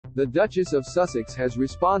The Duchess of Sussex has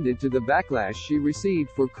responded to the backlash she received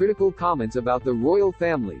for critical comments about the royal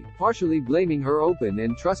family, partially blaming her open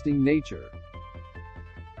and trusting nature.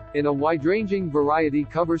 In a wide-ranging Variety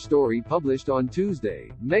cover story published on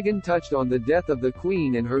Tuesday, Meghan touched on the death of the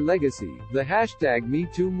Queen and her legacy, the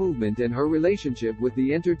 #MeToo movement and her relationship with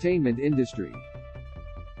the entertainment industry.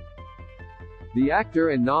 The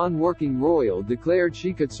actor and non-working royal declared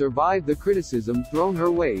she could survive the criticism thrown her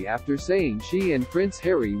way after saying she and Prince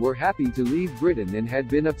Harry were happy to leave Britain and had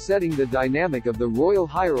been upsetting the dynamic of the royal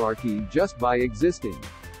hierarchy just by existing.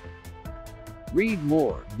 Read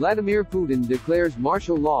more. Vladimir Putin declares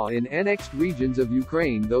martial law in annexed regions of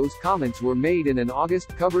Ukraine. Those comments were made in an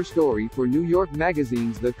August cover story for New York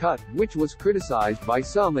Magazine's The Cut, which was criticized by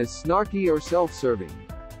some as snarky or self-serving.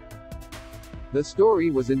 The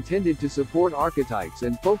story was intended to support archetypes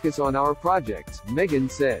and focus on our projects, Meghan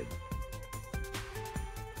said.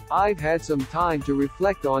 I've had some time to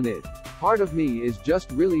reflect on it. Part of me is just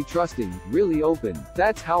really trusting, really open.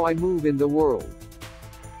 That's how I move in the world.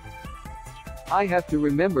 I have to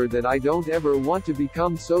remember that I don't ever want to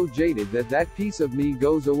become so jaded that that piece of me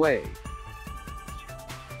goes away.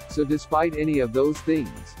 So despite any of those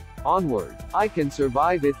things, onward, I can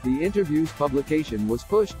survive it. The interview's publication was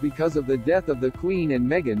pushed because of the death of the Queen, and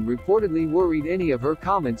Meghan reportedly worried any of her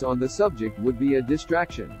comments on the subject would be a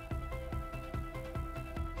distraction.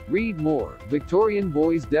 Read more. Victorian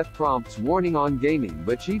boy's death prompts warning on gaming,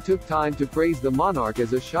 but she took time to praise the monarch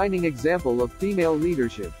as a shining example of female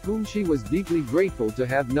leadership, whom she was deeply grateful to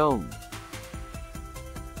have known.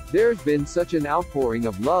 There's been such an outpouring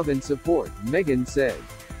of love and support, Meghan said.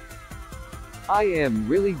 I am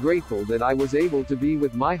really grateful that I was able to be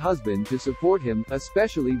with my husband to support him,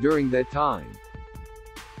 especially during that time.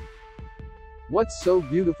 What's so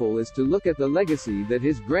beautiful is to look at the legacy that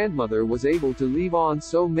his grandmother was able to leave on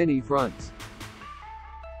so many fronts.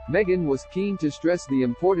 Meghan was keen to stress the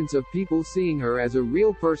importance of people seeing her as a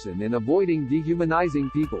real person and avoiding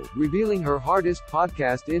dehumanizing people, revealing her hardest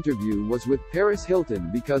podcast interview was with Paris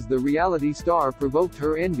Hilton because the reality star provoked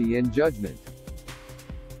her envy and judgment.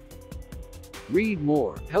 Read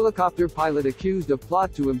more. Helicopter pilot accused of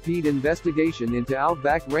plot to impede investigation into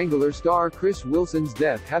Outback Wrangler star Chris Wilson's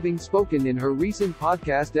death, having spoken in her recent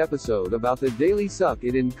podcast episode about the Daily Suck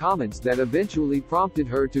It in comments that eventually prompted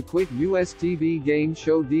her to quit US TV game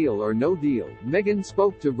show Deal or No Deal. Meghan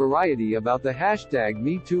spoke to Variety about the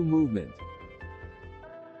 #MeToo movement.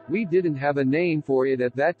 We didn't have a name for it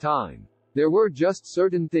at that time. There were just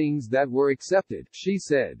certain things that were accepted, she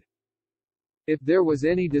said. If there was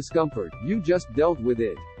any discomfort, you just dealt with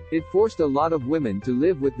it. It forced a lot of women to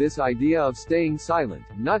live with this idea of staying silent,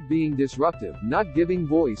 not being disruptive, not giving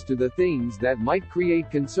voice to the things that might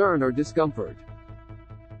create concern or discomfort.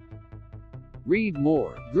 Read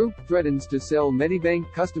more. Group threatens to sell Medibank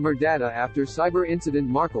customer data after cyber incident.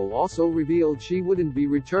 Markle also revealed she wouldn't be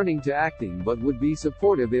returning to acting but would be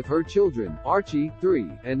supportive if her children, Archie, 3,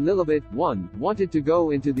 and Lilibet, 1, wanted to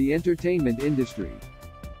go into the entertainment industry.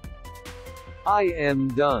 I am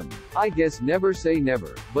done. I guess never say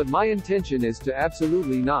never, but my intention is to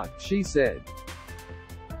absolutely not, she said.